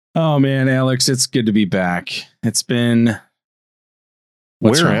Oh man, Alex, it's good to be back. It's been.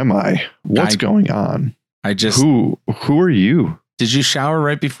 Where am I? What's going on? Who are you? Did you shower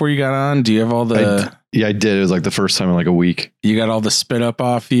right before you got on? Do you have all the? Yeah, I did. It was like the first time in like a week. You got all the spit up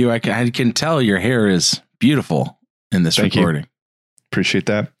off you. I can tell your hair is beautiful in this recording. Appreciate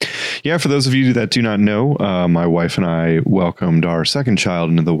that. Yeah, for those of you that do not know, my wife and I welcomed our second child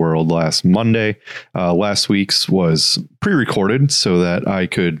into the world last Monday. Last week's was pre-recorded so that I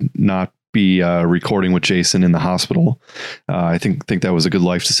could not be recording with Jason in the hospital. I think that was a good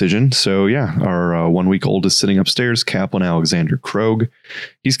life decision. So yeah, our 1 week old is sitting upstairs, Kaplan Alexander Krogh.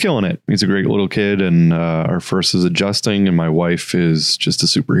 He's killing it. He's a great little kid, and our first is adjusting, and my wife is just a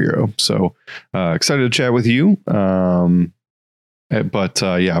superhero. So excited to chat with you. But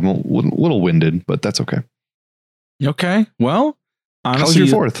yeah, I'm a little winded, but that's okay. Okay. Well, honestly, how was your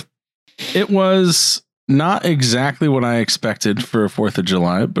fourth? It was not exactly what I expected for a 4th of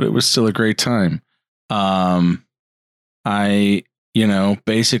July, but it was still a great time. I,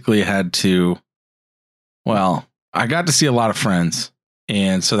 basically had to, I got to see a lot of friends,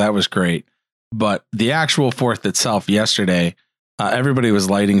 and so that was great. But the actual 4th itself yesterday, everybody was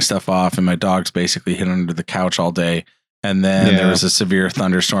lighting stuff off, and my dogs basically hid under the couch all day. And then there was a severe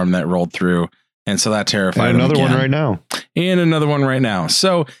thunderstorm that rolled through. And so that terrified another one right now. And another one right now.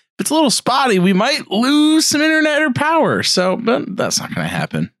 So if it's a little spotty, we might lose some internet or power. So, but that's not going to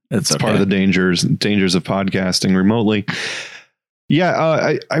happen. It's okay. Part of the dangers of podcasting remotely.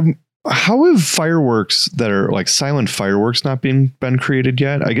 Yeah. How have fireworks that are like silent fireworks not been created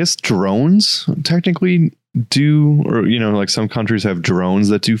yet? I guess drones technically do, or like some countries have drones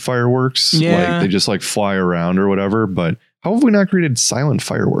that do fireworks. Yeah. Like they just like fly around or whatever. But how have we not created silent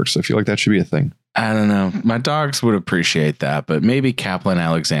fireworks? I feel like that should be a thing. I don't know. My dogs would appreciate that, but maybe Kaplan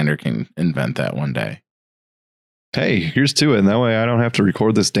Alexander can invent that one day. Hey, here's to it. And that way I don't have to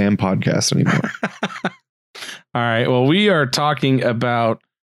record this damn podcast anymore. All right. Well, we are talking about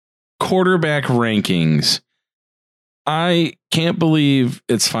quarterback rankings. I can't believe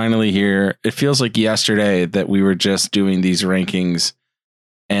it's finally here. It feels like yesterday that we were just doing these rankings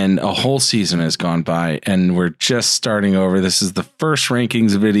and a whole season has gone by and we're just starting over. This is the first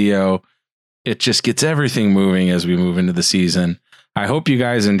rankings video. It just gets everything moving as we move into the season. I hope you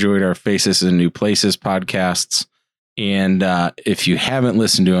guys enjoyed our Faces in New Places podcasts. And if you haven't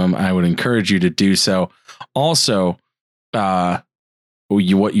listened to them, I would encourage you to do so. Also,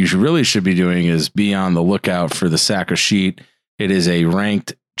 what you really should be doing is be on the lookout for the Sacco Sheet. It is a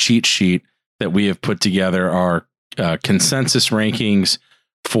ranked cheat sheet that we have put together, our consensus rankings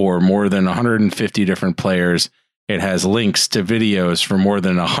for more than 150 different players. It has links to videos for more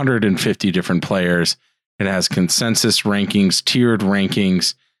than 150 different players. It has consensus rankings, tiered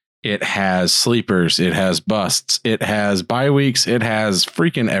rankings. It has sleepers. It has busts. It has bye weeks. It has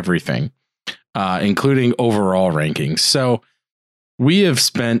freaking everything, including overall rankings. So we have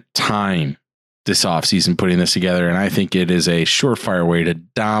spent time this offseason putting this together, and I think it is a surefire way to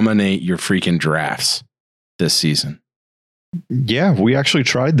dominate your freaking drafts this season. Yeah, we actually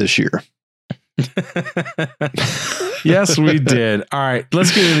tried this year. Yes, we did. All right,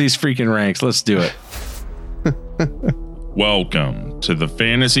 let's get into these freaking ranks. Let's do it. Welcome to the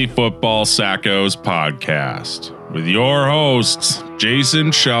Fantasy Football Sackos podcast with your hosts,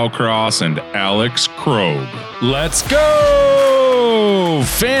 Jason Shellcross and Alex Krogh. Let's go!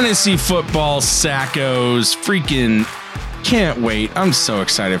 Fantasy Football Sackos. Freaking can't wait. I'm so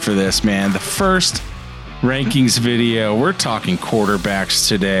excited for this, man. The first rankings video. We're talking quarterbacks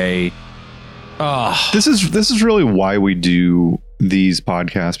today. Oh, this is really why we do these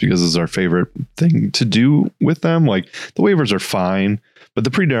podcasts, because it's our favorite thing to do with them. Like the waivers are fine, but the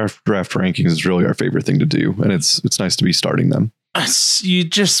pre-draft rankings is really our favorite thing to do, and it's nice to be starting them. We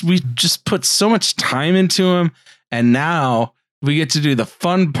just put so much time into them, and now we get to do the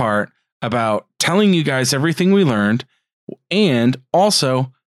fun part about telling you guys everything we learned, and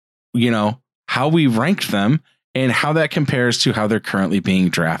also, how we ranked them and how that compares to how they're currently being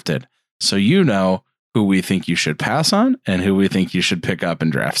drafted. So who we think you should pass on and who we think you should pick up in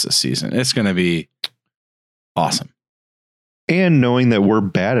drafts this season. It's going to be awesome. And knowing that we're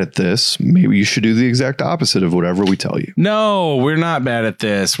bad at this, maybe you should do the exact opposite of whatever we tell you. No, we're not bad at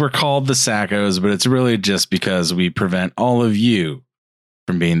this. We're called the Sackos, but it's really just because we prevent all of you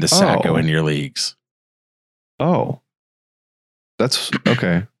from being the Sacco in your leagues. Oh, that's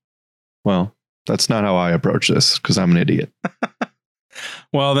okay. Well, that's not how I approach this because I'm an idiot.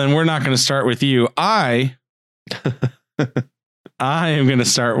 Well, then we're not going to start with you. I am going to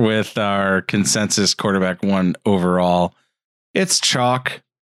start with our consensus quarterback one overall. It's chalk.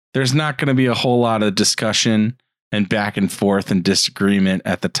 There's not going to be a whole lot of discussion. and back and forth and disagreement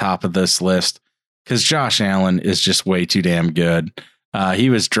at the top of this list because Josh Allen is just way too damn good. He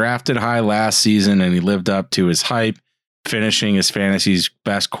was drafted high last season and he lived up to his hype, finishing as fantasy's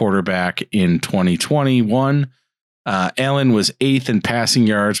best quarterback in 2021. Allen was 8th in passing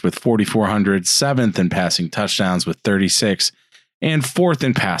yards with 4,400, 7th in passing touchdowns with 36, and 4th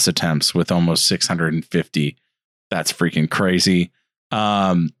in pass attempts with almost 650. That's freaking crazy.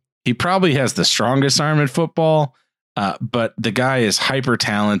 He probably has the strongest arm in football, but the guy is hyper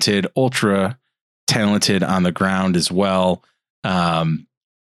talented, ultra talented on the ground as well.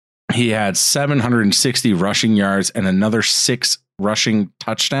 He had 760 rushing yards and another 6 rushing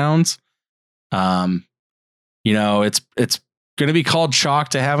touchdowns. It's going to be called chalk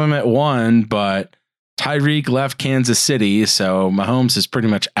to have him at 1, but Tyreek left Kansas City, so Mahomes is pretty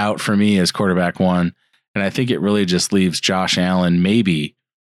much out for me as quarterback 1. And I think it really just leaves Josh Allen maybe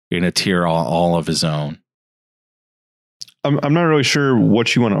in a tier all of his own. I'm not really sure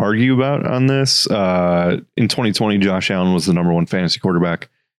what you want to argue about on this. In 2020, Josh Allen was the number 1 fantasy quarterback.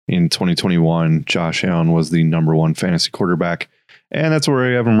 In 2021, Josh Allen was the number 1 fantasy quarterback. And that's where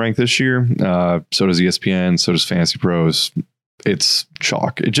I have him ranked this year. So does ESPN, so does Fantasy Pros. It's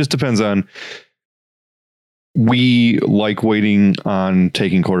chalk. It just depends on. We like waiting on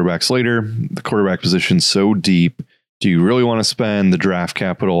taking quarterbacks later. The quarterback position's so deep. Do you really want to spend the draft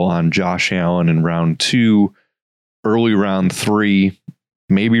capital on Josh Allen in round 2, early round 3,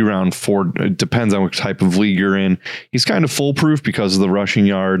 maybe round 4? It depends on what type of league you're in. He's kind of foolproof because of the rushing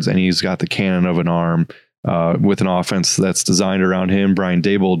yards, and he's got the cannon of an arm with an offense that's designed around him. Brian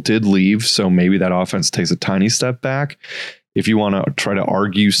Daboll did leave, so maybe that offense takes a tiny step back. If you want to try to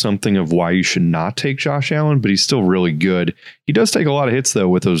argue something of why you should not take Josh Allen, but he's still really good. He does take a lot of hits though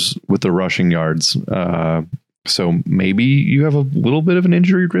with the rushing yards. So maybe you have a little bit of an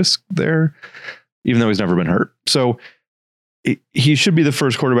injury risk there, even though he's never been hurt. So he should be the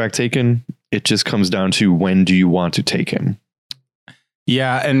first quarterback taken. It just comes down to when do you want to take him?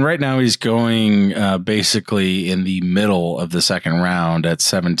 Yeah, and right now he's going basically in the middle of the second round at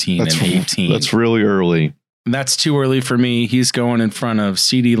 17 and 18. That's really early. That's too early for me. He's going in front of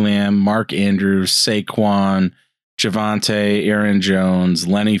CeeDee Lamb, Mark Andrews, Saquon, Javonte, Aaron Jones,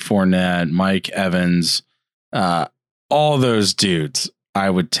 Lenny Fournette, Mike Evans. All those dudes I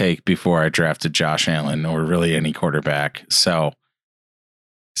would take before I drafted Josh Allen or really any quarterback. So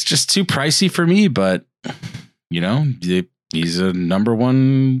it's just too pricey for me, but he's a number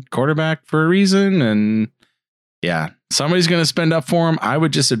 1 quarterback for a reason. And yeah, somebody's going to spend up for him. I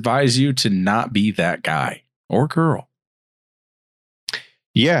would just advise you to not be that guy or girl.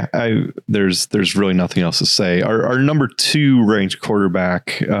 Yeah, there's really nothing else to say. Our number 2 ranked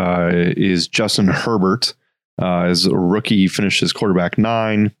quarterback is Justin Herbert. As a rookie, he finished as quarterback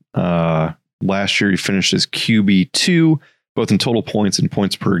 9. Last year, he finished as QB 2, both in total points and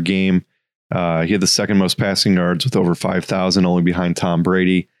points per game. He had the 2nd most passing yards with over 5,000, only behind Tom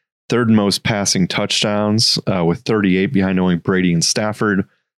Brady. 3rd most passing touchdowns with 38 behind only Brady and Stafford.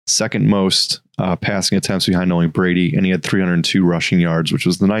 2nd most passing attempts behind only Brady, and he had 302 rushing yards, which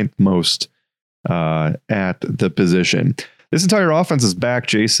was the 9th most at the position. This entire offense is back,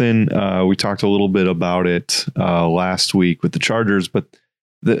 Jason. We talked a little bit about it last week with the Chargers, but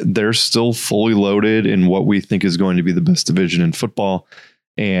they're still fully loaded in what we think is going to be the best division in football.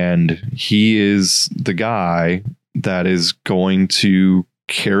 And he is the guy that is going to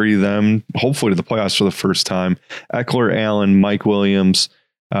carry them, hopefully, to the playoffs for the first time. Eckler, Allen, Mike Williams.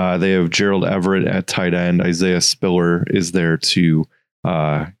 They have Gerald Everett at tight end. Isaiah Spiller is there to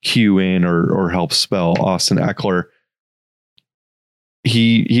cue in or help spell Austin Eckler.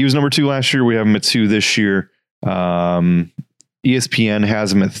 He was number 2 last year. We have him at 2 this year. ESPN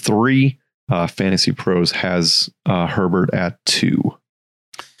has him at 3. Fantasy Pros has Herbert at 2.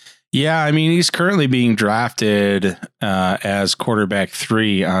 Yeah, I mean, he's currently being drafted as quarterback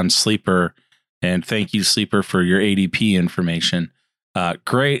 3 on Sleeper. And thank you, Sleeper, for your ADP information.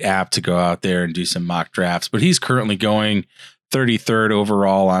 Great app to go out there and do some mock drafts. But he's currently going 33rd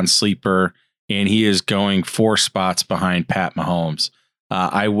overall on Sleeper, and he is going 4 spots behind Pat Mahomes.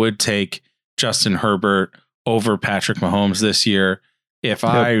 I would take Justin Herbert over Patrick Mahomes this year. If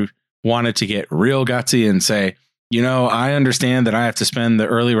I wanted to get real gutsy and say, I understand that I have to spend the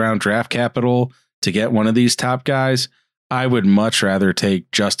early round draft capital to get one of these top guys, I would much rather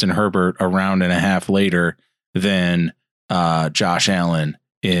take Justin Herbert a round and a half later than Josh Allen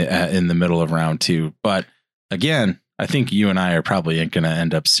in the middle of round 2. But again, I think you and I are probably going to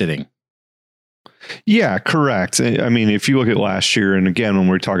end up sitting. Yeah, correct. I mean, if you look at last year, and again, when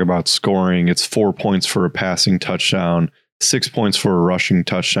we talk about scoring, it's 4 points for a passing touchdown, 6 points for a rushing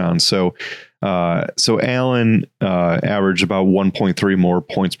touchdown. So So Allen averaged about 1.3 more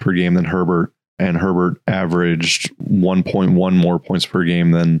points per game than Herbert, and Herbert averaged 1.1 more points per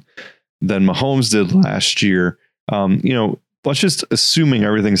game than Mahomes did last year. Let's just assuming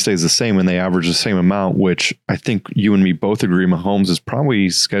everything stays the same and they average the same amount, which I think you and me both agree Mahomes is probably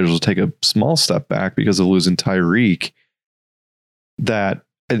scheduled to take a small step back because of losing Tyreek. That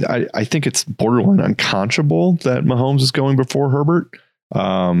I think it's borderline unconscionable that Mahomes is going before Herbert.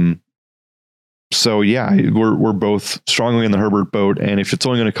 So yeah, we're both strongly in the Herbert boat. And if it's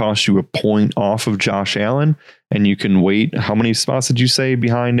only going to cost you a point off of Josh Allen and you can wait, how many spots did you say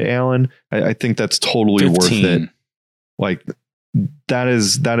behind Allen? I think that's totally 15. worth it. Like that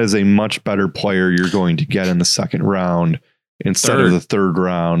is a much better player you're going to get in the second round instead of the third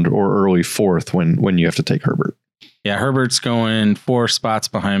round or early fourth when you have to take Herbert. Yeah, Herbert's going 4 spots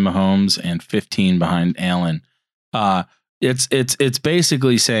behind Mahomes and 15 behind Allen. It's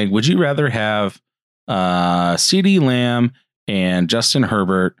basically saying, would you rather have CeeDee Lamb and Justin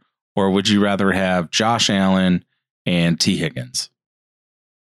Herbert, or would you rather have Josh Allen and T. Higgins?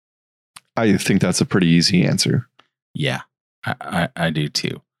 I think that's a pretty easy answer. Yeah, I do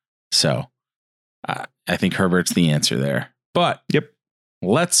too. So I think Herbert's the answer there. But yep,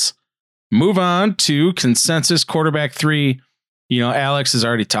 let's move on to consensus quarterback 3. Alex has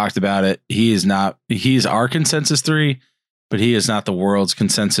already talked about it. He's our consensus 3, but he is not the world's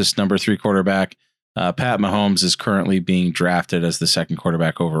consensus number 3 quarterback. Pat Mahomes is currently being drafted as the second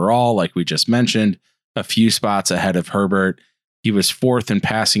quarterback overall, like we just mentioned, a few spots ahead of Herbert. He was 4th in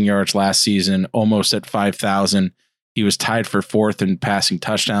passing yards last season, almost at 5,000. He was tied for 4th in passing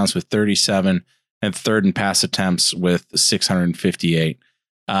touchdowns with 37 and 3rd in pass attempts with 658.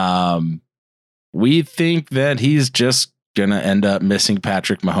 We think that he's just going to end up missing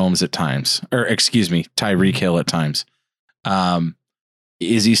Patrick Mahomes at times, or excuse me, Tyreek Hill at times.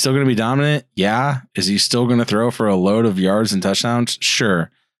 Is he still going to be dominant? Yeah. Is he still going to throw for a load of yards and touchdowns? Sure.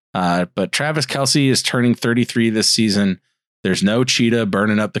 But Travis Kelce is turning 33 this season. There's no Cheetah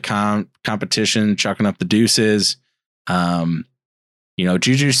burning up the competition, chucking up the deuces.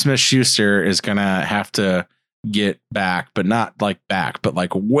 Juju Smith-Schuster is going to have to get back, but not like back, but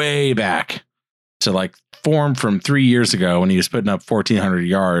like way back to like form from 3 years ago when he was putting up 1,400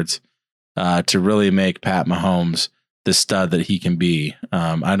 yards to really make Pat Mahomes the stud that he can be.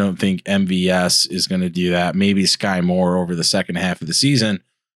 I don't think MVS is going to do that. Maybe Sky Moore over the second half of the season,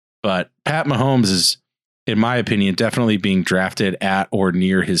 but Pat Mahomes is, in my opinion, definitely being drafted at or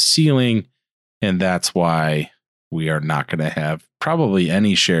near his ceiling. And that's why we are not going to have probably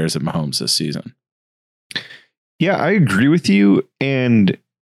any shares of Mahomes this season. Yeah, I agree with you. And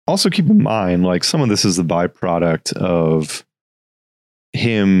also keep in mind, like, some of this is the byproduct of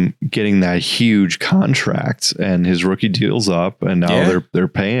him getting that huge contract and his rookie deal's up, and now they're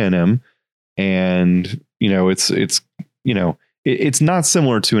paying him. And, it's not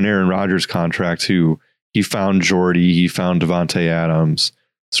similar to an Aaron Rodgers contract who he found Jordy, he found Devontae Adams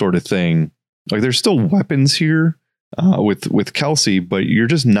sort of thing. Like, there's still weapons here with Kelce, but you're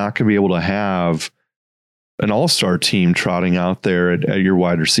just not going to be able to have an all-star team trotting out there at your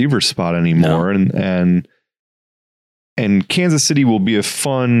wide receiver spot anymore. No. And Kansas City will be a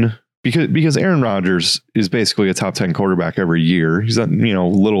fun, because Aaron Rodgers is basically a top 10 quarterback every year. He's a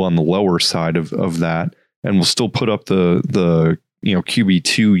little on the lower side of that, and will still put up the QB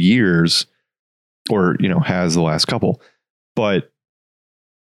 2 years, or has the last couple. But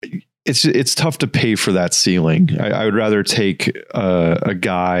it's tough to pay for that ceiling. I would rather take a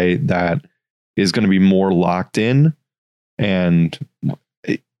guy that is going to be more locked in, and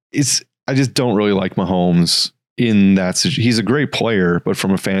I just don't really like Mahomes in that situation. He's a great player, but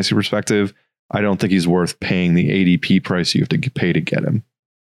from a fantasy perspective, I don't think he's worth paying the ADP price you have to pay to get him.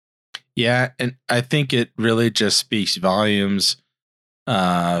 Yeah, and I think it really just speaks volumes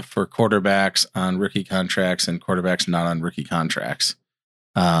for quarterbacks on rookie contracts and quarterbacks not on rookie contracts.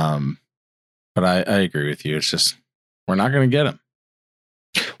 But I agree with you. It's just, we're not going to get him.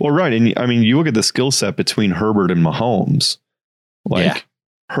 Well, right. And I mean, you look at the skill set between Herbert and Mahomes. Like,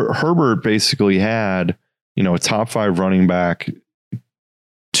 Herbert basically had, a top 5 running back,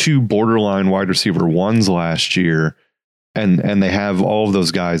 2 borderline wide receiver 1s last year, and they have all of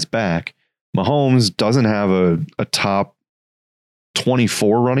those guys back. Mahomes doesn't have a top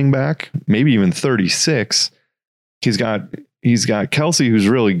 24 running back, maybe even 36. He's got Kelce, who's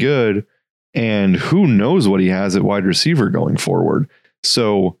really good, and who knows what he has at wide receiver going forward.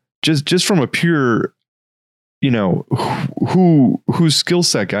 So just from a pure, whose skill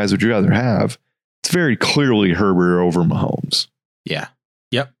set guys would you rather have? It's very clearly Herbert over Mahomes. Yeah.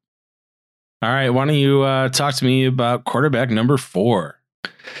 Yep. All right. Why don't you talk to me about quarterback number 4?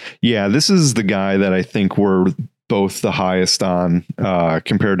 Yeah, this is the guy that I think we're both the highest on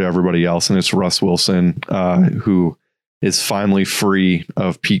compared to everybody else, and it's Russ Wilson, who is finally free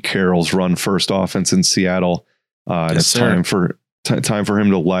of Pete Carroll's run first offense in Seattle. And it's time for him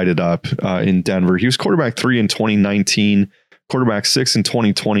to light it up in Denver. He was quarterback 3 in 2019, quarterback 6 in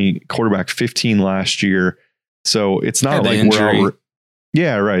 2020, quarterback 15 last year. So it's not like we're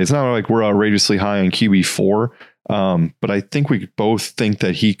it's not like we're outrageously high on QB4. But I think we both think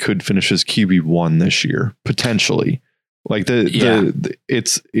that he could finish as QB1 this year, potentially. Like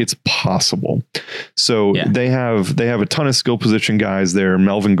it's possible. So they have a ton of skill position guys there.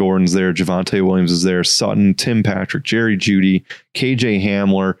 Melvin Gordon's there. Javonte Williams is there. Sutton, Tim Patrick, Jerry Jeudy, KJ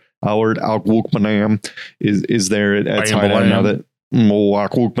Hamler, Allard Alwoukmanam is there at tight end now that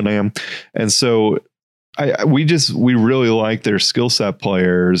Alwoukmanam. And so we really like their skill set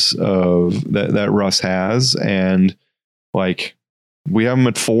players that Russ has, and like we have him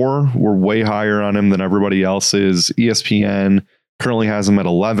at 4. We're way higher on him than everybody else is. ESPN currently has him at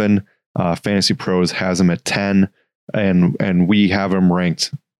 11. Fantasy Pros has him at 10, and we have him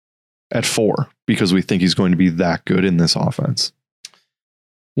ranked at 4 because we think he's going to be that good in this offense.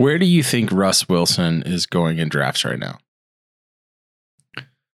 Where do you think Russ Wilson is going in drafts right now?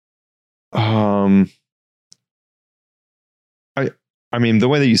 I mean, the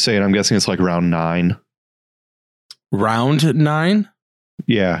way that you say it, I'm guessing it's like round 9. Round 9?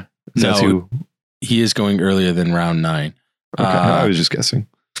 Yeah. He is going earlier than round 9. Okay, I was just guessing.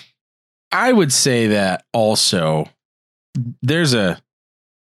 I would say that also there's a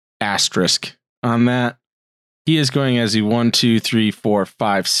asterisk on that. He is going as the 1, 2, 3, 4,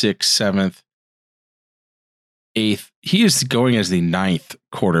 5, 6, 7th, 8th. He is going as the 9th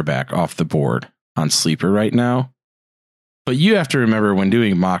quarterback off the board on Sleeper right now. But you have to remember when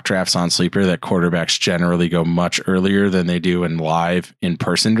doing mock drafts on Sleeper that quarterbacks generally go much earlier than they do in live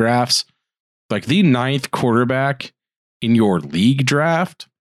in-person drafts. Like the 9th quarterback in your league draft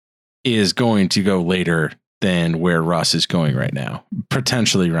is going to go later than where Russ is going right now,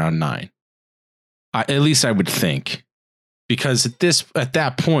 potentially round 9. At least I would think, because at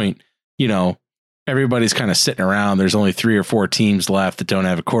that point, you know, everybody's kind of sitting around. There's only 3 or 4 teams left that don't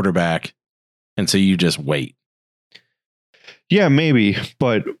have a quarterback. And so you just wait. Yeah, maybe,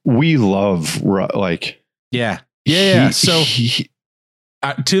 but we love like, So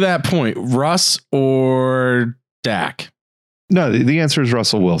to that point, Russ or Dak? No, the answer is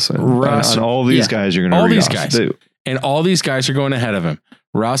Russell Wilson. And all these guys you're going to all these guys, and all these guys are going ahead of him.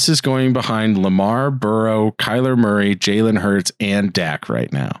 Russ is going behind Lamar, Burrow, Kyler Murray, Jalen Hurts, and Dak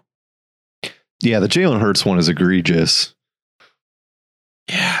right now. Yeah, the Jalen Hurts one is egregious.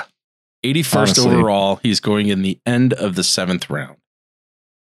 Yeah. 81st honestly. Overall, he's going in the end of the 7th round.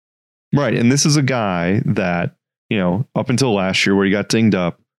 Right. And this is a guy that, you know, up until last year where he got dinged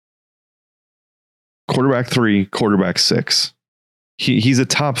up, quarterback 3, quarterback 6. He's a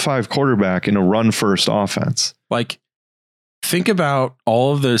top 5 quarterback in a run first offense. Like, think about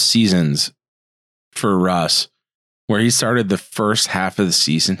all of those seasons for Russ where he started the first half of the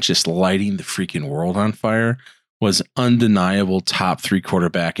season just lighting the freaking world on fire. Was undeniable top 3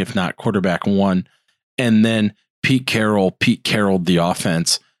 quarterback, if not quarterback 1. And then Pete Carrolled the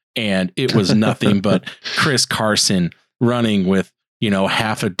offense. And it was nothing but Chris Carson running with, you know,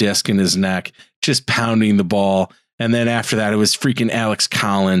 half a disc in his neck, just pounding the ball. And then after that, it was freaking Alex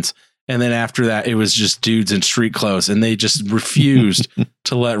Collins. And then after that, it was just dudes in street clothes. And they just refused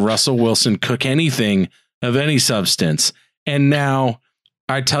to let Russell Wilson cook anything of any substance. And now,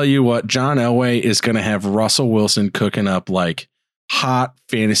 I tell you what, John Elway is going to have Russell Wilson cooking up like hot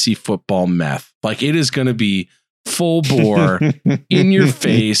fantasy football meth. Like it is going to be full bore in your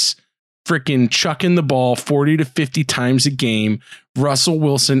face, freaking chucking the ball 40 to 50 times a game. Russell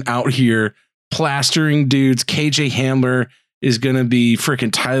Wilson out here plastering dudes. KJ Hamler is going to be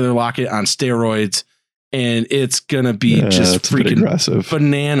freaking Tyler Lockett on steroids. And it's going to be just freaking aggressive.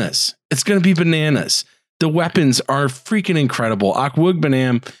 Bananas. It's going to be bananas. The weapons are freaking incredible.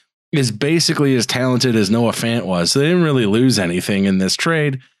 Alwoukmanam is basically as talented as Noah Fant was. So they didn't really lose anything in this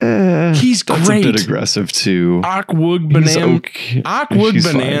trade. He's great. That's a bit aggressive too. Bonanza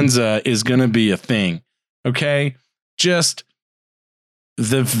is going to be a thing. Okay. Just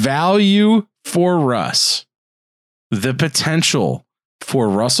the value for Russ, the potential for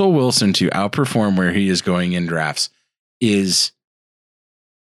Russell Wilson to outperform where he is going in drafts is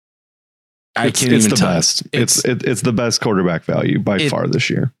it's the best. It's the best quarterback value by far this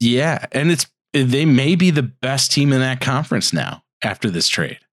year. Yeah, and they may be the best team in that conference now after this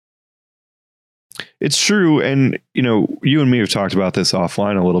trade. It's true. And, you and me have talked about this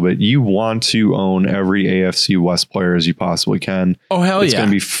offline a little bit. You want to own every AFC West player as you possibly can. Oh, hell it's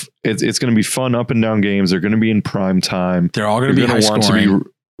yeah. It's going to be fun up and down games. They're going to be in prime time. They're all going to be high scoring.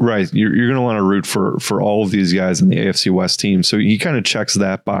 Right. You're going to want to root for all of these guys in the AFC West team. So he kind of checks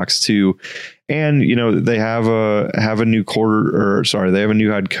that box too. And, they have a new they have a new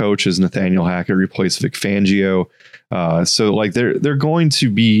head coach as Nathaniel Hackett replaced Vic Fangio. So like they're going to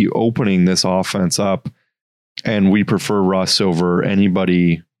be opening this offense up, and we prefer Russ over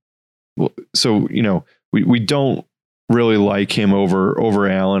anybody. So, we don't really like him over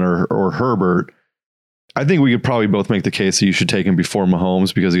Allen or Herbert. I think we could probably both make the case that you should take him before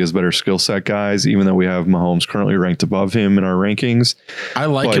Mahomes because he has better skill set guys, even though we have Mahomes currently ranked above him in our rankings. I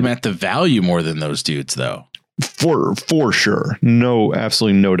like him at the value more than those dudes, though. For sure.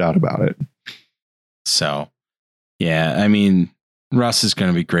 Absolutely no doubt about it. So, yeah, I mean, Russ is going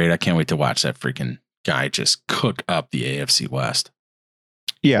to be great. I can't wait to watch that freaking guy just cook up the AFC West.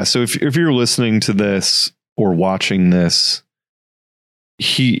 Yeah, so if you're listening to this or watching this,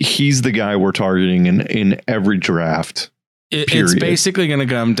 he's the guy we're targeting in every draft. It's basically going to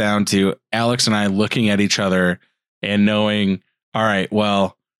come down to Alex and I looking at each other and knowing, all right,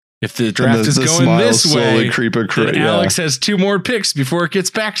 well, if the draft is going this way, then Alex has 2 more picks before it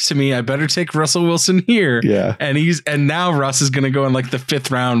gets back to me. I better take Russell Wilson here. Yeah. And now Russ is going to go in like the 5th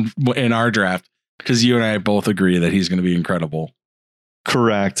round in our draft because you and I both agree that he's going to be incredible.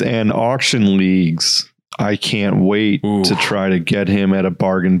 Correct. And auction leagues, I can't wait to try to get him at a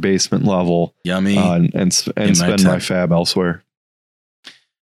bargain basement level. Yummy. And spend my fab elsewhere.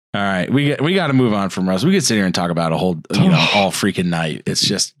 All right. We got to move on from Russ. We could sit here and talk about a whole, all freaking night. It's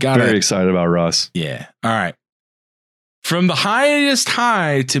just very excited about Russ. Yeah. All right. From the highest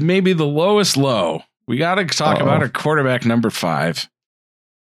high to maybe the lowest low, we got to talk about our quarterback number 5.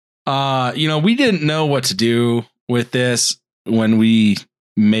 We didn't know what to do with this when we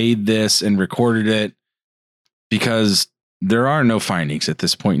made this and recorded it, because there are no findings at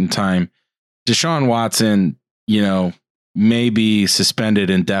this point in time. Deshaun Watson, may be suspended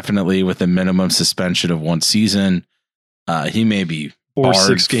indefinitely with a minimum suspension of 1 season. He may be or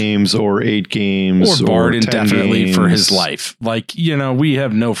 6 games or 8 games or barred or indefinitely games. For his life. Like, we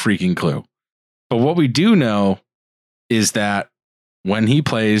have no freaking clue. But what we do know is that when he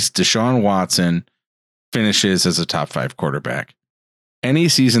plays, Deshaun Watson finishes as a top 5 quarterback. Any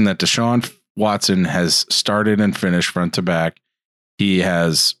season that Deshaun Watson has started and finished front to back, he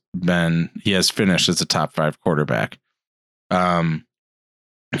has finished as a top 5 quarterback.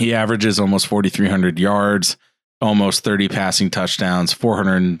 He averages almost 4,300 yards, almost 30 passing touchdowns,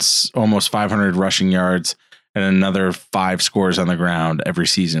 almost 500 rushing yards, and another 5 scores on the ground every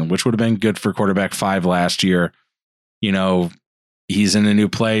season, which would have been good for quarterback 5 last year. He's in a new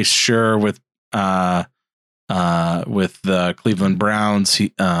place, sure, with the Cleveland Browns.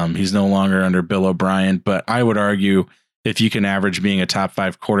 He's no longer under Bill O'Brien, but I would argue if you can average being a top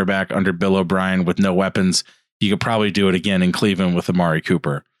 5 quarterback under Bill O'Brien with no weapons, you could probably do it again in Cleveland with Amari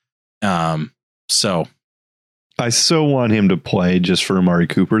Cooper. So I so want him to play just for Amari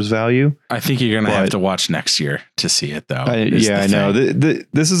Cooper's value. I think you're going to have to watch next year to see it, though. I know.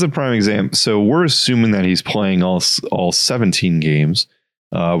 This is a prime example. So we're assuming that he's playing all 17 games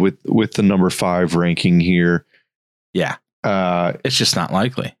with the number 5 ranking here. Yeah. It's just not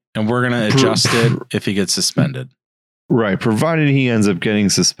likely. And we're going to adjust it if he gets suspended. Right. Provided he ends up getting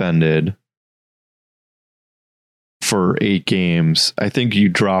suspended for 8 games, I think you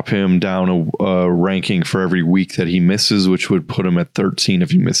drop him down a ranking for every week that he misses, which would put him at 13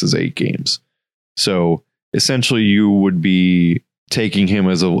 if he misses 8 games. So essentially you would be taking him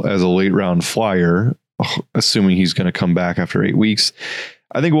as a late round flyer, assuming he's going to come back after 8 weeks.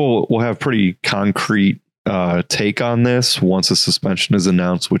 I think we'll have pretty concrete take on this once a suspension is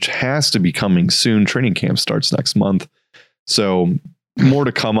announced, which has to be coming soon. Training camp starts next month. So more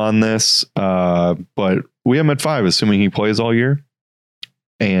to come on this. But we have him at 5, assuming he plays all year.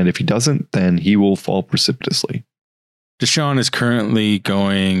 And if he doesn't, then he will fall precipitously. Deshaun is currently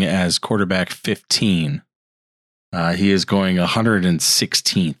going as quarterback 15. He is going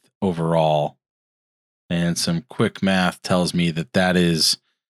 116th overall. And some quick math tells me that is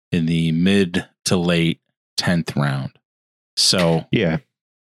in the mid to late 10th round. So yeah,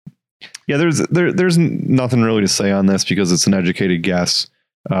 there's nothing really to say on this because it's an educated guess.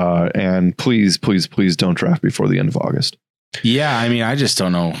 And please don't draft before the end of August. Yeah, I mean, I just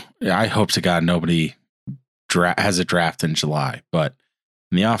don't know. I hope to God nobody has a draft in July, but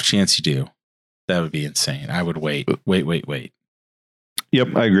in the off chance you do, that would be insane. I would wait.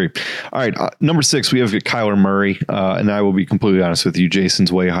 Yep, I agree. All right, number 6, we have Kyler Murray, and I will be completely honest with you.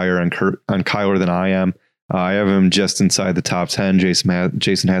 Jason's way higher on Kyler than I am. I have him just inside the top 10.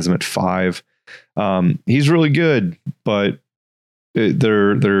 Jason has him at 5. He's really good, but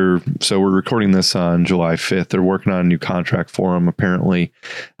so we're recording this on July 5th. They're working on a new contract for him, apparently.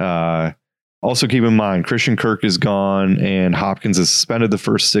 Also keep in mind, Christian Kirk is gone and Hopkins is suspended the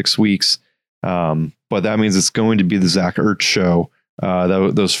first 6 weeks. But that means it's going to be the Zach Ertz show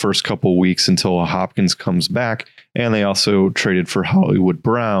those first couple weeks until Hopkins comes back. And they also traded for Hollywood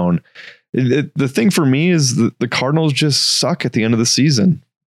Brown. The thing for me is that the Cardinals just suck at the end of the season.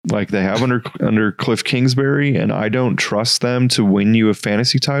 Like they have under Cliff Kingsbury, and I don't trust them to win you a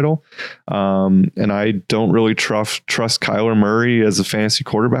fantasy title. And I don't really trust Kyler Murray as a fantasy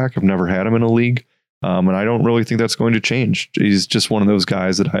quarterback. I've never had him in a league. And I don't really think that's going to change. He's just one of those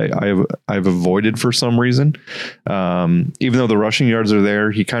guys that I've avoided for some reason. Even though the rushing yards are there,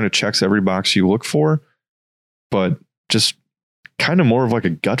 he kind of checks every box you look for, but just kind of more of like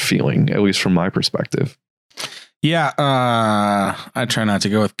a gut feeling, at least from my perspective. Yeah, I try not to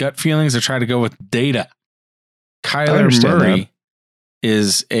go with gut feelings. I try to go with data. Kyler Murray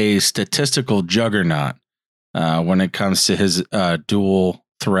is a statistical juggernaut when it comes to his dual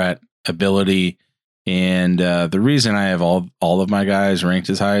threat ability. And the reason I have all of my guys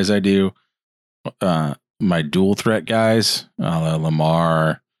ranked as high as I do, my dual threat guys,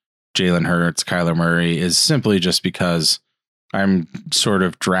 Lamar, Jalen Hurts, Kyler Murray, is simply just because I'm sort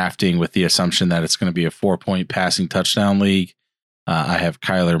of drafting with the assumption that it's going to be a 4-point passing touchdown league. I have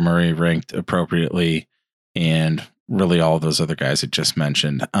Kyler Murray ranked appropriately, and really all those other guys I just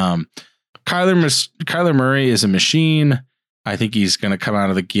mentioned. Kyler Murray is a machine. I think he's going to come out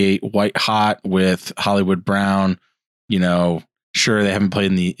of the gate white hot with Hollywood Brown. You know, sure, they haven't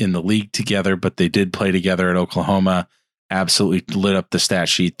played in the league together, but they did play together at Oklahoma. Absolutely lit up the stat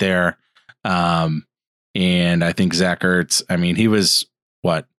sheet there. And I think Zach Ertz, I mean, he was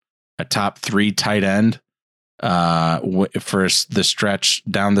a top 3 tight end for the stretch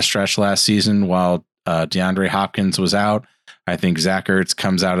down the stretch last season while DeAndre Hopkins was out. I think Zach Ertz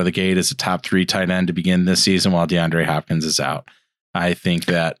comes out of the gate as a top 3 tight end to begin this season while DeAndre Hopkins is out. I think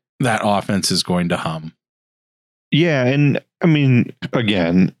that offense is going to hum. Yeah. And I mean,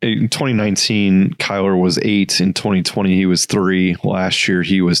 again, in 2019, Kyler was 8. In 2020, he was 3. Last year,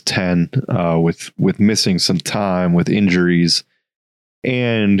 he was 10 with missing some time with injuries.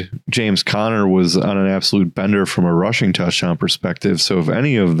 And James Conner was on an absolute bender from a rushing touchdown perspective. So if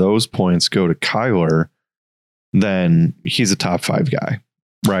any of those points go to Kyler, then he's a top 5 guy.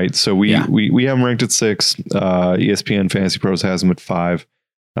 Right. So we have him ranked at 6. ESPN Fantasy Pros has him at 5.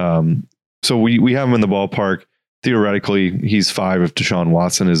 So we have him in the ballpark. Theoretically, he's 5 if Deshaun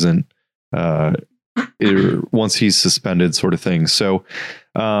Watson isn't once he's suspended, sort of thing. So,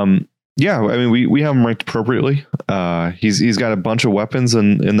 I mean, we have him ranked appropriately. He's got a bunch of weapons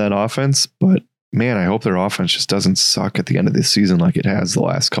in that offense, but man, I hope their offense just doesn't suck at the end of this season like it has the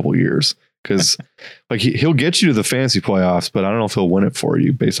last couple of years. Because like he'll get you to the fantasy playoffs, but I don't know if he'll win it for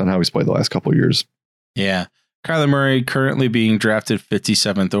you based on how he's played the last couple of years. Yeah. Kyler Murray currently being drafted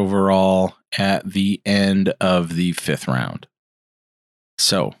 57th overall at the end of the 5th round.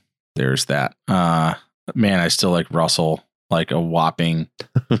 So there's that. Man, I still like Russell like a whopping,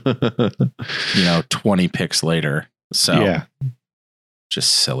 20 picks later. So yeah,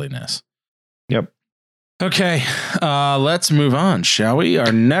 just silliness. Yep. Okay, let's move on, shall we?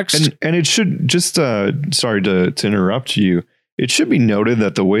 Our next, and it should just sorry to interrupt you. It should be noted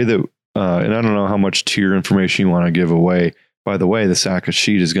that the way that, and I don't know how much tier information you want to give away. By the way, the Saka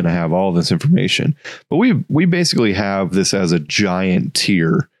sheet is going to have all this information, but we basically have this as a giant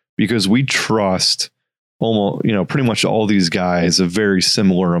tier because we trust almost, pretty much all these guys of very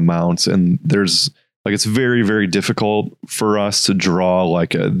similar amounts, and there's like it's very, very difficult for us to draw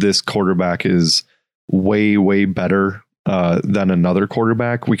like this quarterback is way, way better than another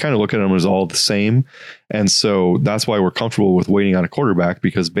quarterback. We kind of look at them as all the same. And so that's why we're comfortable with waiting on a quarterback,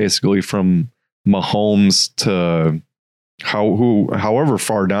 because basically from Mahomes to however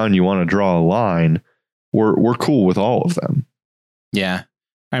far down you want to draw a line, we're cool with all of them. Yeah.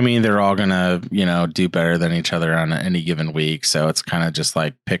 I mean, they're all going to, do better than each other on any given week. So it's kind of just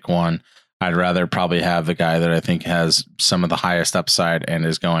like pick one. I'd rather probably have the guy that I think has some of the highest upside and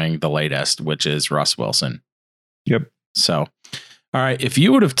is going the latest, which is Russ Wilson. Yep. So, all right. If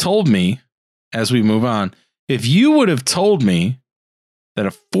you would have told me, as we move on, if you would have told me that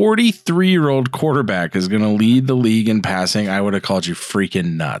a 43-year-old quarterback is going to lead the league in passing, I would have called you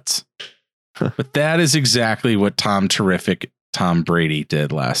freaking nuts. But that is exactly what Tom Brady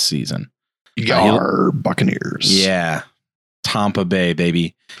did last season. Yar, Buccaneers. Yeah. Tampa Bay,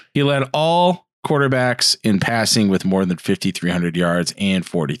 baby. He led all quarterbacks in passing with more than 5,300 yards and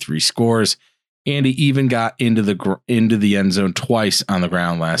 43 scores. And he even got into the end zone twice on the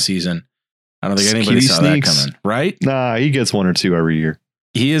ground last season. I don't think anybody saw that coming, right? Nah, he gets 1 or 2 every year.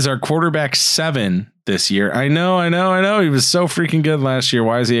 He is our quarterback 7 this year. I know. He was so freaking good last year.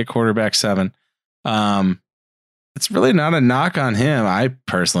 Why is he at quarterback 7? It's really not a knock on him. I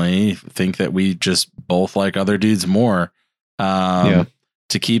personally think that we just both like other dudes more.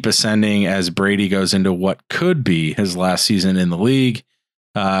 To keep ascending as Brady goes into what could be his last season in the league.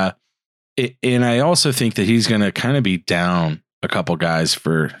 And I also think that he's going to kind of be down a couple guys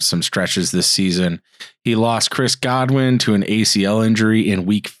for some stretches this season. He lost Chris Godwin to an ACL injury in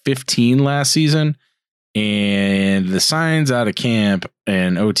week 15 last season. And the signs out of camp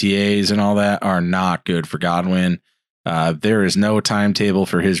and OTAs and all that are not good for Godwin. There is no timetable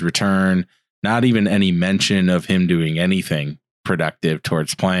for his return, not even any mention of him doing anything productive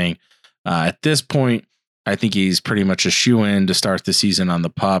towards playing. At this point, I think he's pretty much a shoo-in to start the season on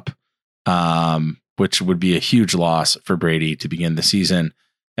the PUP, which would be a huge loss for Brady to begin the season.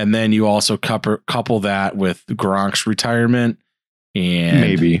 And then you also couple that with Gronk's retirement. And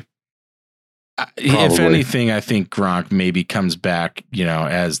maybe. If anything, I think Gronk maybe comes back,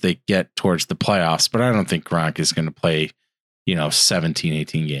 as they get towards the playoffs, but I don't think Gronk is going to play, 17,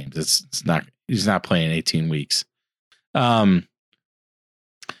 18 games. He's not playing 18 weeks.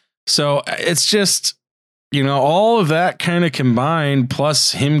 So it's just, all of that kind of combined,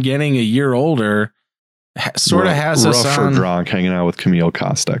 plus him getting a year older, sort of has us rough on. For Gronk hanging out with Camille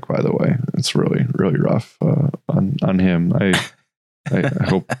Kostek, by the way. It's really, really rough on him. I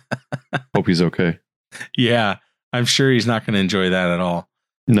hope he's okay. Yeah, I'm sure he's not going to enjoy that at all.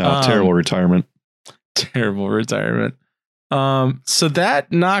 No, terrible retirement. Terrible retirement. So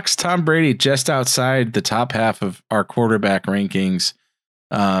that knocks Tom Brady just outside the top half of our quarterback rankings.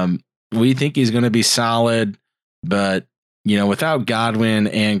 We think he's going to be solid, but without Godwin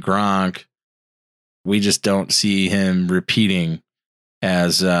and Gronk, we just don't see him repeating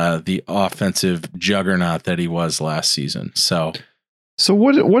as the offensive juggernaut that he was last season. So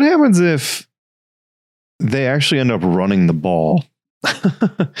what happens if they actually end up running the ball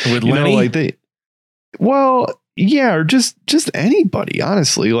with Lenny? Or just anybody,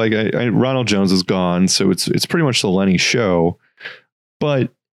 honestly. Like Ronald Jones is gone, so it's pretty much the Lenny show.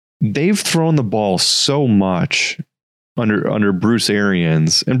 But they've thrown the ball so much under Bruce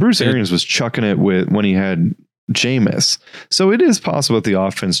Arians, and Bruce Arians was chucking it when he had Jameis. So it is possible that the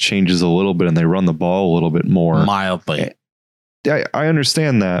offense changes a little bit and they run the ball a little bit more mildly. I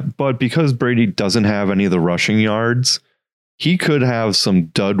understand that, but because Brady doesn't have any of the rushing yards, he could have some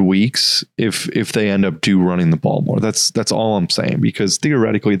dud weeks if they end up running the ball more. That's all I'm saying, because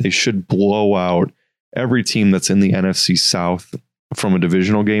theoretically they should blow out every team that's in the NFC South from a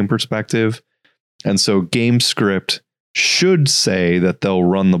divisional game perspective. And so game script should say that they'll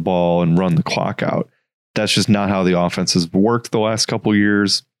run the ball and run the clock out. That's just not how the offense has worked the last couple of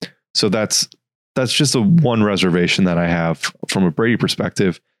years. So that's just one reservation that I have from a Brady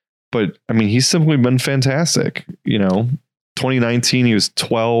perspective. But I mean, he's simply been fantastic. 2019, he was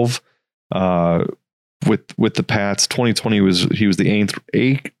 12 with the Pats. 2020 he was the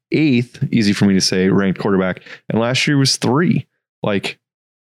eighth, easy for me to say, ranked quarterback. And last year was 3. Like,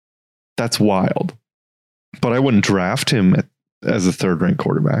 that's wild. But I wouldn't draft him as a 3rd ranked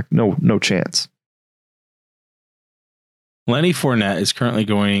quarterback. No chance. Lenny Fournette is currently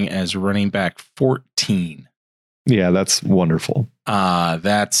going as running back 14. Yeah, that's wonderful.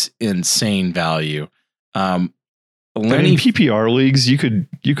 That's insane value. Lenny, in PPR leagues, you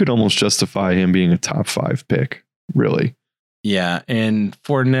could almost justify him being a top 5 pick, really. Yeah, and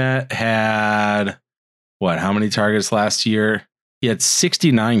Fournette had how many targets last year? He had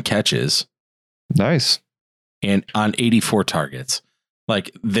 69 catches. Nice. And on 84 targets. Like,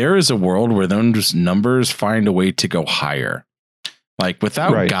 there is a world where those numbers find a way to go higher. Like,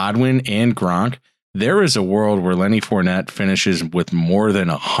 without Godwin and Gronk, there is a world where Lenny Fournette finishes with more than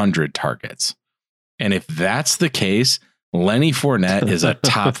 100 targets. And if that's the case, Lenny Fournette is a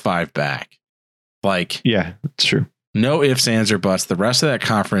top 5 back. Like, yeah, it's true. No ifs, ands, or buts. The rest of that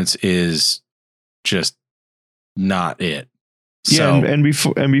conference is just not it. Yeah, and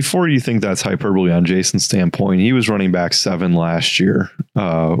before you think that's hyperbole on Jason's standpoint, he was running back 7 last year.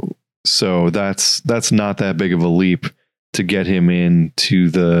 So that's not that big of a leap to get him into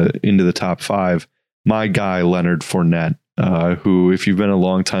the top 5. My guy, Leonard Fournette, who, if you've been a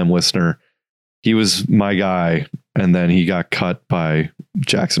longtime listener, he was my guy, and then he got cut by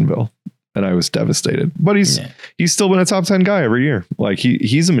Jacksonville, and I was devastated. But he's still been a top 10 guy every year. Like,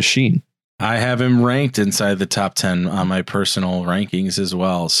 he's a machine. I have him ranked inside the top 10 on my personal rankings as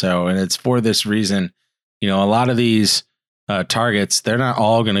well. So, and it's for this reason, a lot of these targets, they're not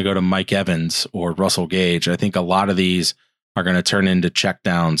all going to go to Mike Evans or Russell Gage. I think a lot of these are going to turn into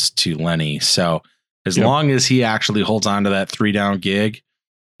checkdowns to Lenny. So as long as he actually holds on to that 3-down gig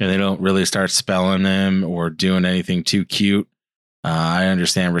and they don't really start spelling him or doing anything too cute, I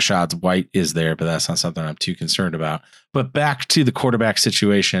understand Rachaad White is there, but that's not something I'm too concerned about. But back to the quarterback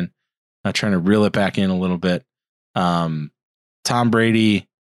situation, trying to reel it back in a little bit. Tom Brady,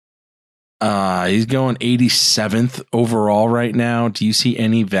 he's going 87th overall right now. Do you see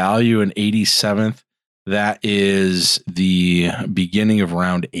any value in 87th? That is the beginning of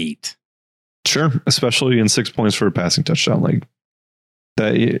round 8. Sure, especially in 6 points for a passing touchdown league.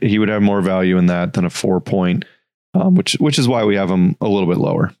 That he would have more value in that than a 4-point, which is why we have him a little bit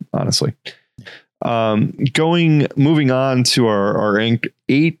lower, honestly. Moving on to our ranked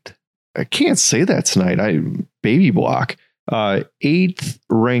 8th. I can't say that tonight. Baby block. 8th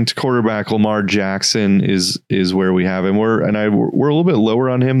ranked quarterback Lamar Jackson is where we have him. We're a little bit lower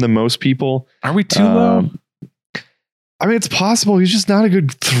on him than most people. Are we too low? I mean, it's possible. He's just not a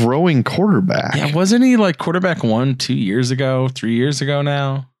good throwing quarterback. Yeah, wasn't he like quarterback 1 2 years ago, 3 years ago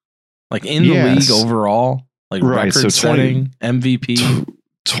now? Like in the league overall, like record setting MVP.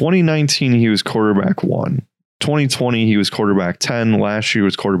 2019 he was quarterback 1. 2020 he was quarterback 10. Last year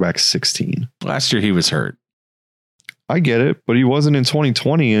was quarterback 16. Last year he was hurt. I get it, but he wasn't in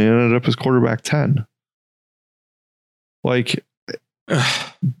 2020 and ended up as quarterback 10. Like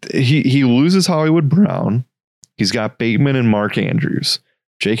he loses Hollywood Brown. He's got Bateman and Mark Andrews.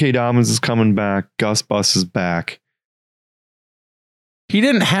 J.K. Dobbins is coming back. Gus Bus is back. He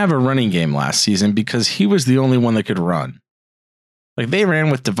didn't have a running game last season because he was the only one that could run. Like they ran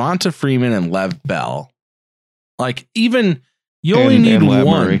with Devonta Freeman and Lev Bell. Like even you only need one.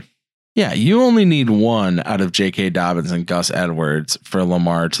 Murray. Yeah, you only need one out of J.K. Dobbins and Gus Edwards for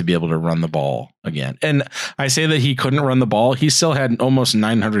Lamar to be able to run the ball again. And I say that he couldn't run the ball. He still had almost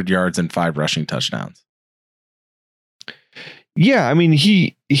 900 yards and 5 rushing touchdowns. Yeah, I mean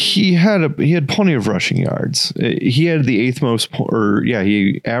he had plenty of rushing yards. He had the 8th most,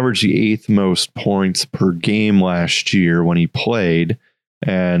 he averaged the 8th most points per game last year when he played,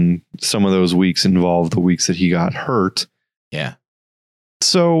 and some of those weeks involved the weeks that he got hurt. Yeah.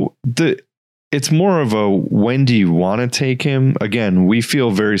 So it's more of a when do you want to take him? Again, we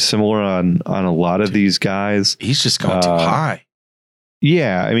feel very similar on a lot of these guys. He's just going too high.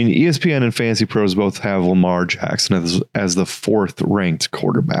 Yeah, I mean, ESPN and Fantasy Pros both have Lamar Jackson as the 4th ranked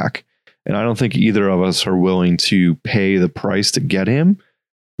quarterback. And I don't think either of us are willing to pay the price to get him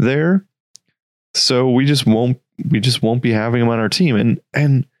there. So we just won't be having him on our team.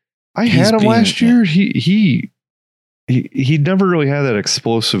 And I had him last year. He never really had that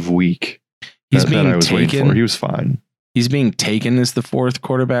explosive week that I was waiting for. He was fine. He's being taken as the 4th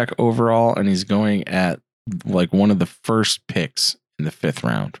quarterback overall, and he's going at like one of the first picks in the 5th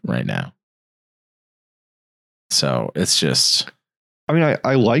round right now. So it's just, I mean,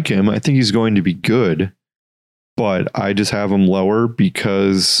 I like him. I think he's going to be good, but I just have him lower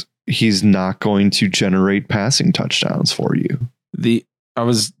because he's not going to generate passing touchdowns for you.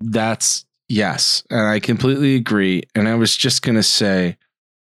 Yes. And I completely agree. And I was just going to say,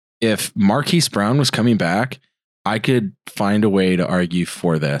 if Marquise Brown was coming back, I could find a way to argue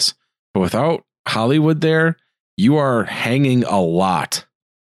for this, but without Hollywood there, you are hanging a lot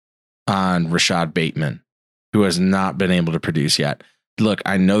on Rashad Bateman, who has not been able to produce yet. Look,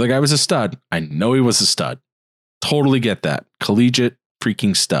 I know the guy was a stud. I know he was a stud. Totally get that. Collegiate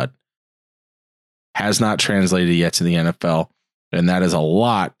freaking stud. Has not translated yet to the NFL. And that is a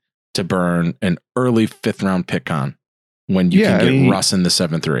lot to burn an early 5th round pick on when you can get Russ in the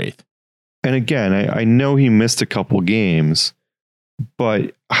 7th or 8th. And again, I know he missed a couple games,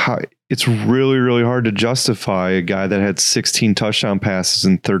 but it's really, really hard to justify a guy that had 16 touchdown passes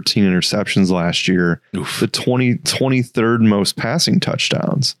and 13 interceptions last year. Oof. The 23rd most passing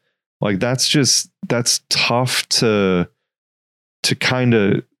touchdowns. Like that's tough to kind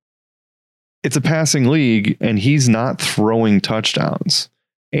of, it's a passing league and he's not throwing touchdowns.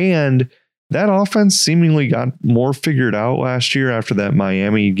 And that offense seemingly got more figured out last year after that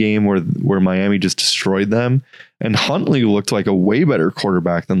Miami game where Miami just destroyed them. And Huntley looked like a way better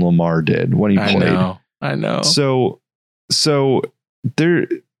quarterback than Lamar did when he played. I know. So there,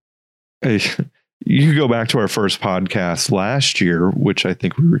 you could go back to our first podcast last year, which I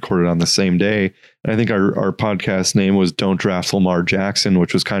think we recorded on the same day. And I think our podcast name was Don't Draft Lamar Jackson,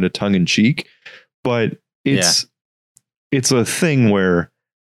 which was kind of tongue in cheek, but it's a thing where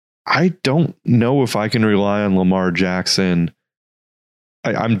I don't know if I can rely on Lamar Jackson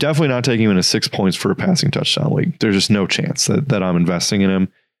I'm definitely not taking him in a 6 points for a passing touchdown league. There's just no chance that I'm investing in him.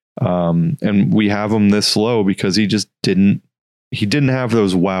 And we have him this low because he didn't have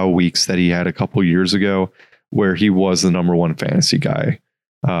those wow weeks that he had a couple years ago where he was the number one fantasy guy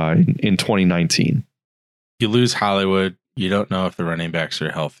in 2019. You lose Hollywood. You don't know if the running backs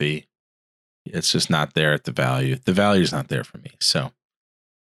are healthy. It's just not there at the value. The value is not there for me. So,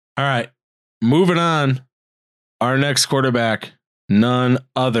 all right, moving on. Our next quarterback, none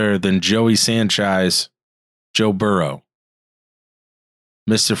other than Joey Sanchez, Joe Burrow,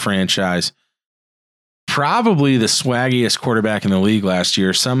 Mr. Franchise. Probably the swaggiest quarterback in the league last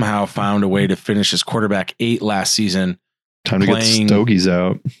year. Somehow found a way to finish as quarterback 8 last season. Time to get Stogies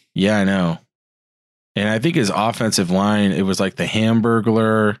out. Yeah, I know. And I think his offensive line, it was like the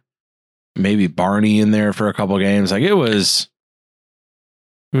Hamburglar, maybe Barney in there for a couple of games. Like it was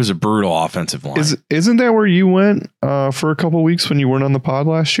a brutal offensive line. Isn't that where you went for a couple of weeks when you weren't on the pod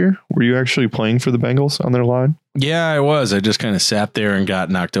last year? Were you actually playing for the Bengals on their line? Yeah, I was. I just kind of sat there and got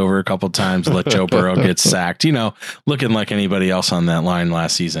knocked over a couple of times, let Joe Burrow get sacked, looking like anybody else on that line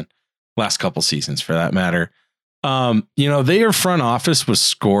last couple seasons for that matter. Their front office was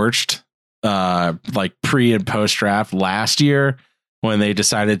scorched like pre and post draft last year when they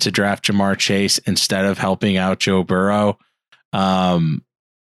decided to draft Ja'Marr Chase instead of helping out Joe Burrow.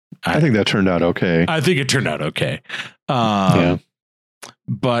 I think that turned out okay. I think it turned out okay. Yeah.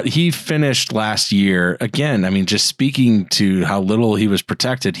 But he finished last year again. I mean, just speaking to how little he was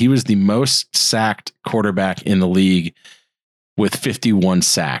protected, he was the most sacked quarterback in the league with 51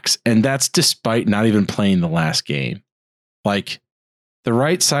 sacks. And that's despite not even playing the last game. Like the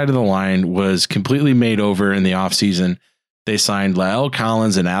right side of the line was completely made over in the offseason. They signed La'el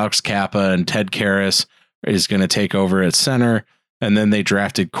Collins and Alex Kappa, and Ted Karras is going to take over at center. And then they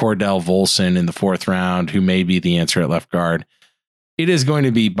drafted Cordell Volson in the 4th round, who may be the answer at left guard. It is going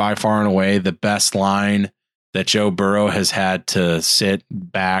to be by far and away the best line that Joe Burrow has had to sit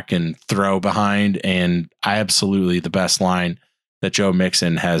back and throw behind. And absolutely the best line that Joe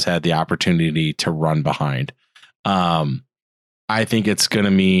Mixon has had the opportunity to run behind. I think it's going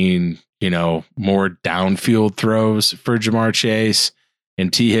to mean, more downfield throws for Ja'Marr Chase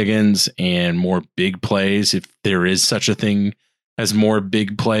and T. Higgins and more big plays, if there is such a thing as more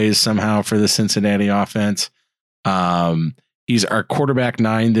big plays somehow for the Cincinnati offense. He's our quarterback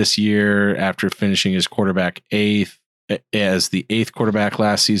 9 this year after finishing his quarterback 8th as the 8th quarterback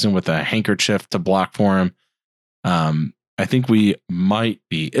last season with a handkerchief to block for him. I think we might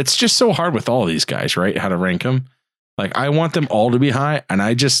be. It's just so hard with all these guys, right? How to rank them. Like I want them all to be high, and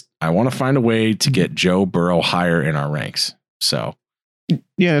I want to find a way to get Joe Burrow higher in our ranks. So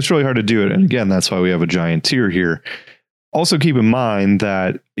yeah, it's really hard to do it. And again, that's why we have a giant tier here. Also keep in mind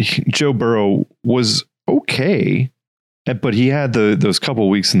that Joe Burrow was okay, but he had those couple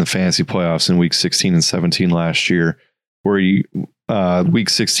weeks in the fantasy playoffs in week 16 and 17 last year, where he week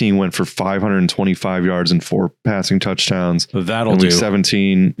 16 went for 525 yards and 4 passing touchdowns. That'll do. Week do.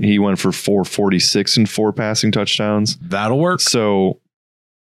 17, he went for 446 and 4 passing touchdowns. That'll work. So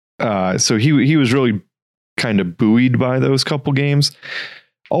he was really kind of buoyed by those couple games.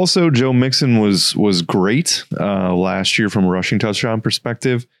 Also, Joe Mixon was great last year from a rushing touchdown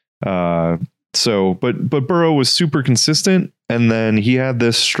perspective. But Burrow was super consistent, and then he had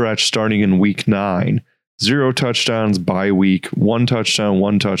this stretch starting in week 9, 0 touchdowns by week, 1 touchdown,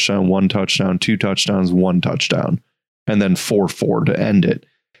 1 touchdown, 1 touchdown, 2 touchdowns, 1 touchdown, and then 4 to end it.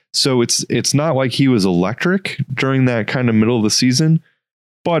 So it's not like he was electric during that kind of middle of the season,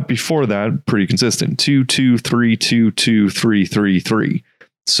 but before that, pretty consistent. 2, 2, 3, 2, 2, 3, 3, 3.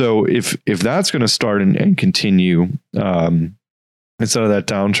 So if that's going to start and continue instead of that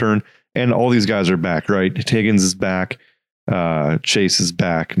downturn, and all these guys are back, right? Higgins is back, Chase is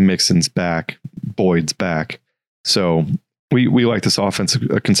back, Mixon's back, Boyd's back. So we like this offense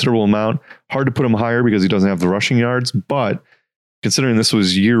a considerable amount. Hard to put him higher because he doesn't have the rushing yards, but considering this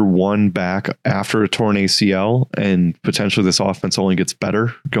was year 1 back after a torn ACL and potentially this offense only gets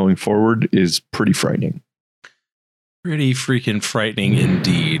better going forward is pretty frightening. Pretty freaking frightening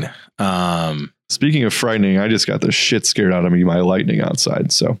indeed. Speaking of frightening, I just got the shit scared out of me by lightning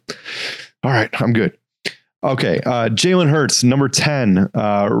outside. So, all right, I'm good. Okay. Jalen Hurts, number 10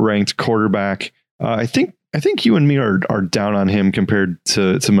 ranked quarterback. I think you and me are down on him compared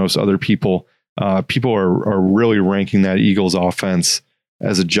to most other people. People are really ranking that Eagles offense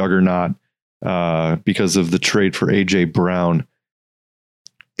as a juggernaut because of the trade for AJ Brown.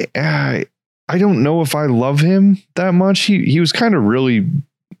 I don't know if I love him that much. He was kind of really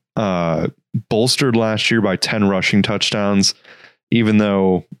bolstered last year by 10 rushing touchdowns, even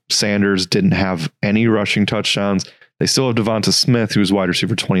though Sanders didn't have any rushing touchdowns. They still have Devonta Smith, who was wide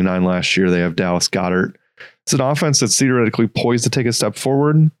receiver 29 last year. They have Dallas Goedert. It's an offense that's theoretically poised to take a step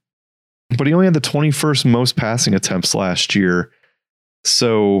forward, but he only had the 21st most passing attempts last year.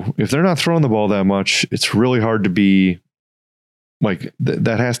 So if they're not throwing the ball that much, it's really hard to be like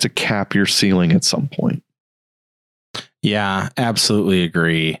that has to cap your ceiling at some point. Yeah, absolutely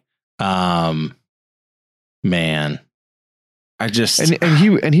agree. Man, I just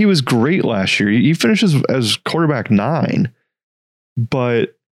and he was great last year. He finished as quarterback 9,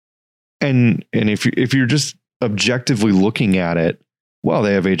 but and if you're just objectively looking at it, well,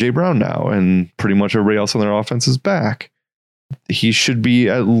 they have AJ Brown now, and pretty much everybody else on their offense is back. He should be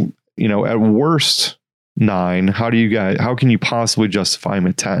at worst 9. How can you possibly justify him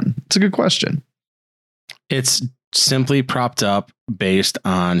at 10? It's a good question. It's simply propped up based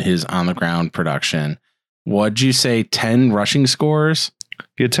on his on the ground production. What'd you say? 10 rushing scores?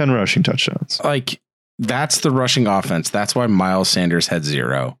 He had 10 rushing touchdowns. Like, that's the rushing offense. That's why Miles Sanders had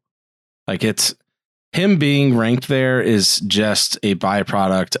 0. Like, it's him being ranked there is just a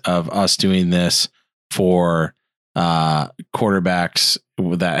byproduct of us doing this for quarterbacks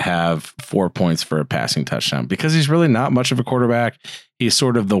that have 4 points for a passing touchdown, because he's really not much of a quarterback. He's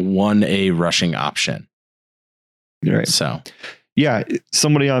sort of the 1A rushing option. Right. So, yeah,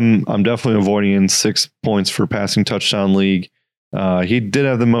 somebody I'm definitely avoiding in 6 points for passing touchdown league. He did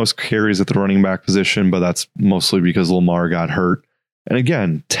have the most carries at the running back position, but that's mostly because Lamar got hurt. And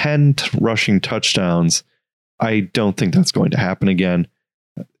again, 10 rushing touchdowns. I don't think that's going to happen again.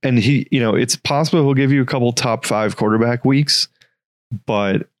 And it's possible he'll give you a couple top 5 quarterback weeks,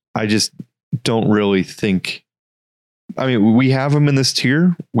 but I just don't really think. I mean, we have him in this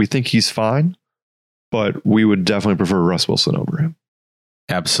tier. We think he's fine, but we would definitely prefer Russ Wilson over him.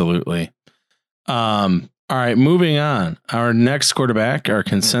 Absolutely. All right, moving on. Our next quarterback, our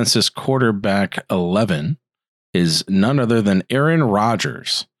consensus quarterback 11, is none other than Aaron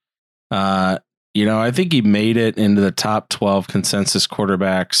Rodgers. I think he made it into the top 12 consensus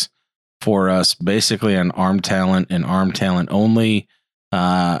quarterbacks for us, basically on arm talent and arm talent only.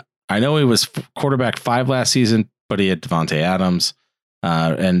 I know he was quarterback 5 last season, but he had Devontae Adams.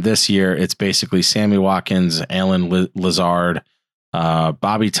 And this year, it's basically Sammy Watkins, Allen Lazard,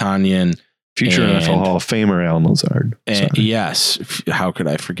 Bobby Tonyan. Future NFL Hall of Famer Allen Lazard. Yes. How could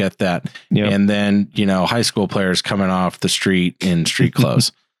I forget that? Yep. And then, high school players coming off the street in street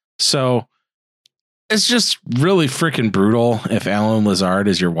clothes. So it's just really freaking brutal if Allen Lazard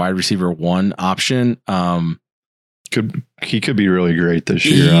is your wide receiver 1 option. He could be really great this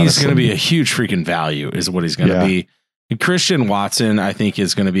year. He's going to be a huge freaking value is what he's going to be. And Christian Watson, I think,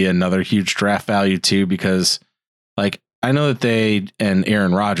 is going to be another huge draft value too, because I know that they, and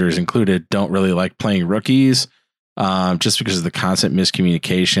Aaron Rodgers included, don't really like playing rookies just because of the constant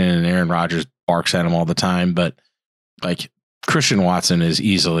miscommunication, and Aaron Rodgers barks at him all the time. But Christian Watson is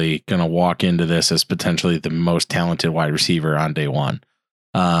easily going to walk into this as potentially the most talented wide receiver on day 1.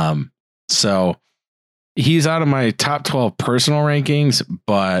 So he's out of my top 12 personal rankings,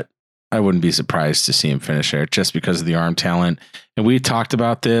 but I wouldn't be surprised to see him finish there just because of the arm talent. And we talked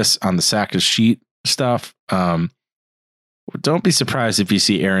about this on the sack of sheet stuff. Don't be surprised if you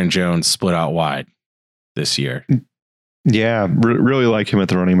see Aaron Jones split out wide this year. Yeah, really like him at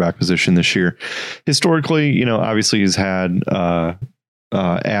the running back position this year. Historically, obviously he's had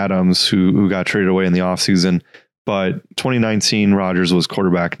Adams who got traded away in the offseason, but 2019 Rodgers was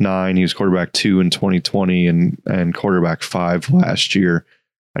quarterback 9. He was quarterback 2 in 2020 and quarterback 5 last year.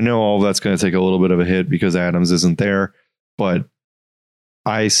 I know all of that's going to take a little bit of a hit because Adams isn't there, but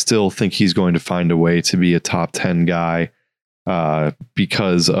I still think he's going to find a way to be a top 10 guy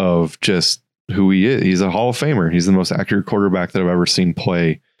because of just who he is. He's a Hall of Famer. He's the most accurate quarterback that I've ever seen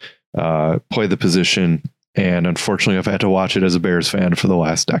play the position. And unfortunately, I've had to watch it as a Bears fan for the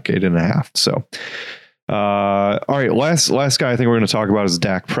last decade and a half. So, all right, last guy I think we're going to talk about is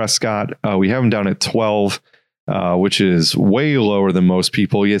Dak Prescott. We have him down at 12, which is way lower than most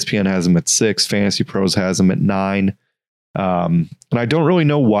people. ESPN has him at 6. Fantasy Pros has him at 9. And I don't really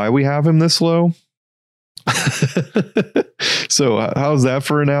know why we have him this low. So how's that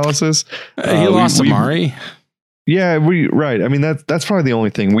for analysis? He lost Amari. Yeah, right. I mean, that's probably the only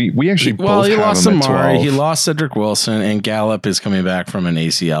thing we actually. Well, he lost Amari. He lost Cedric Wilson, and Gallup is coming back from an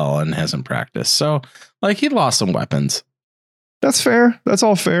ACL and hasn't practiced. So, he lost some weapons. That's fair. That's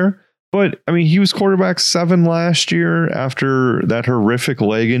all fair. But I mean, he was quarterback 7 last year after that horrific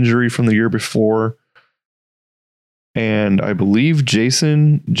leg injury from the year before. And I believe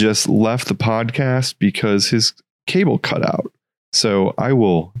Jason just left the podcast because his cable cut out. So I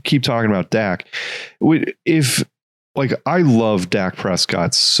will keep talking about Dak. I love Dak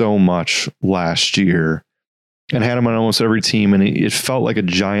Prescott so much last year. and had him on almost every team, and it felt like a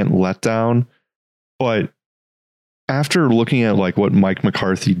giant letdown. But after looking at like what Mike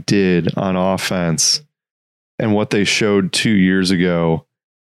McCarthy did on offense and what they showed 2 years ago,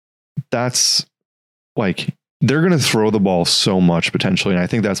 that's like, they're going to throw the ball so much potentially. And I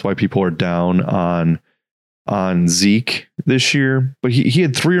think that's why people are down on Zeke this year. But he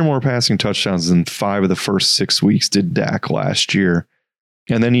had 3 or more passing touchdowns in 5 of the first 6 weeks, did Dak last year.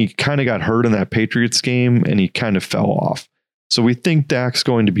 And then he kind of got hurt in that Patriots game and he kind of fell off. So we think Dak's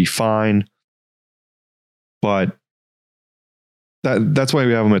going to be fine. But that's why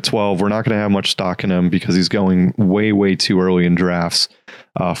we have him at 12. We're not going to have much stock in him because he's going way, way too early in drafts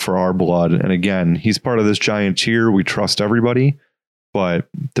for our blood. And again, he's part of this giant tier. We trust everybody, but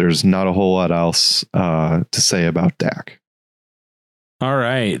there's not a whole lot else to say about Dak. All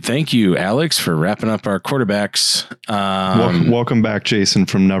right. Thank you, Alex, for wrapping up our quarterbacks. Welcome back, Jason,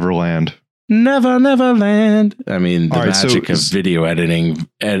 from Neverland. Neverland. I mean, the magic so, of video editing,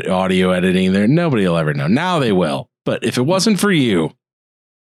 audio editing, there, nobody will ever know. Now they will. But if it wasn't for you.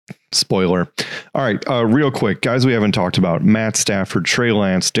 Spoiler. All right. Real quick, guys, we haven't talked about Matt Stafford, Trey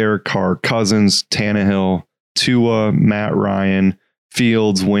Lance, Derek Carr, Cousins, Tannehill, Tua, Matt Ryan,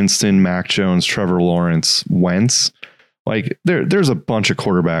 Fields, Winston, Mac Jones, Trevor Lawrence, Wentz. Like there's a bunch of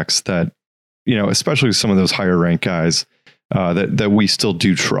quarterbacks that, you know, especially some of those higher ranked guys that we still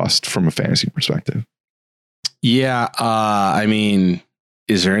do trust from a fantasy perspective. Yeah. I mean,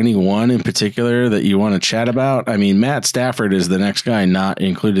 is there any one in particular that you want to chat about? I mean, Matt Stafford is the next guy not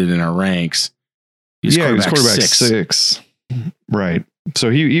included in our ranks. He was quarterback 6. Right. So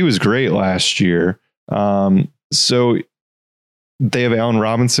he was great last year. So they have Allen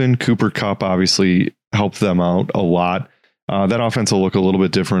Robinson, Cooper Kupp obviously helped them out a lot. That offense will look a little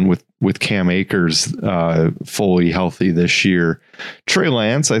bit different with Cam Akers fully healthy this year. Trey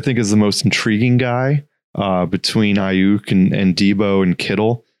Lance, I think, is the most intriguing guy between Ayuk and Debo and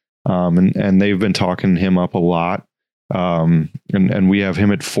Kittle. And they've been talking him up a lot. And we have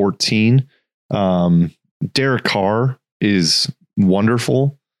him at 14. Derek Carr is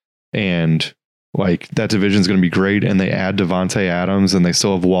wonderful. And like that division is going to be great. And they add Devontae Adams and they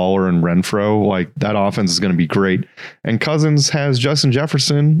still have Waller and Renfro. Like that offense is going to be great. And Cousins has Justin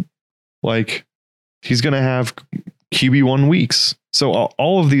Jefferson. Like he's going to have QB1 weeks. So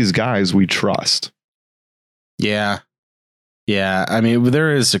all of these guys we trust. Yeah. Yeah. I mean,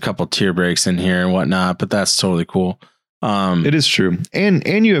 there is a couple tier breaks in here and whatnot, but that's totally cool. It is true.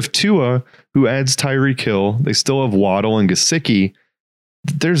 And you have Tua who adds Tyreek Hill. They still have Waddle and Gesicki.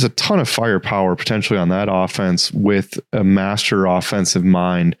 There's a ton of firepower potentially on that offense with a master offensive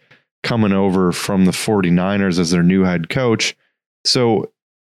mind coming over from the 49ers as their new head coach. So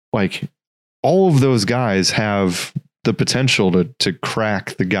like all of those guys have the potential to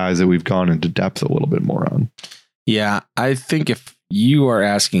crack the guys that we've gone into depth a little bit more on. Yeah. I think if you are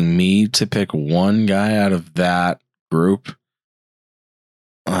asking me to pick one guy out of that group,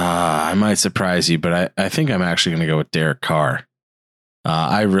 I might surprise you, but I think I'm actually going to go with Derek Carr.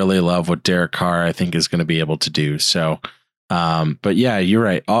 I really love what Derek Carr, I think, is going to be able to do. So, but yeah, you're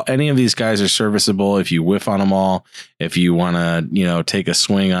right. Any of these guys are serviceable if you whiff on them all. If you want to, take a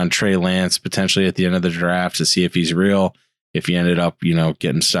swing on Trey Lance potentially at the end of the draft to see if he's real. If you ended up,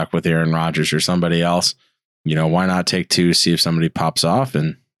 getting stuck with Aaron Rodgers or somebody else, why not take 2, see if somebody pops off,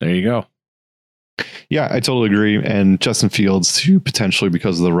 and there you go. Yeah, I totally agree. And Justin Fields too, potentially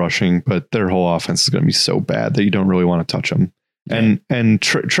because of the rushing, but their whole offense is going to be so bad that you don't really want to touch them. And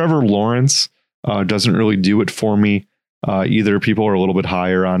Trevor Lawrence doesn't really do it for me either. People are a little bit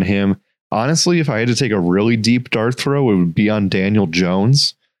higher on him. Honestly, if I had to take a really deep dart throw, it would be on Daniel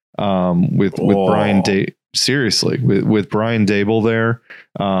Jones with Brian Day. Seriously, with Brian Dable there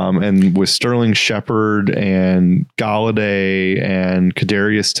and with Sterling Shepard and Galladay and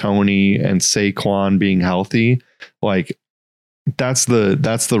Kadarius Toney and Saquon being healthy, like that's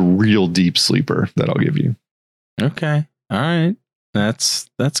the real deep sleeper that I'll give you. Okay. All right. That's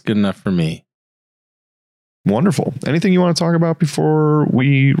good enough for me. Wonderful. Anything you want to talk about before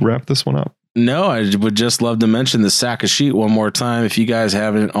we wrap this one up? No, I would just love to mention the Sack of Sheet one more time. If you guys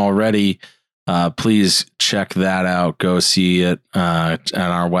haven't already, please check that out. Go see it on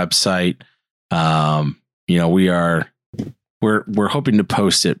our website. We're hoping to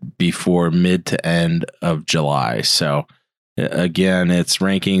post it before mid to end of July. So again, it's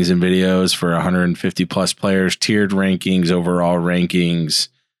rankings and videos for 150 plus players, tiered rankings, overall rankings,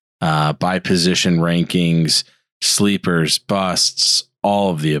 by position rankings, sleepers, busts, all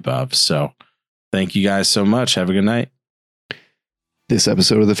of the above. So thank you guys so much. Have a good night. This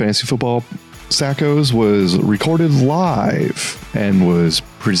episode of the Fantasy Football Sackos was recorded live and was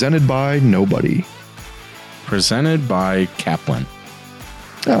presented by nobody. presented by Kaplan.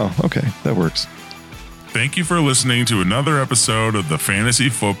 Oh, okay. That works. Thank you for listening to another episode of the Fantasy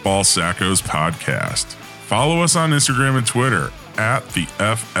Football Sackos podcast. Follow us on Instagram and Twitter @the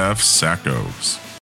FF Sackos.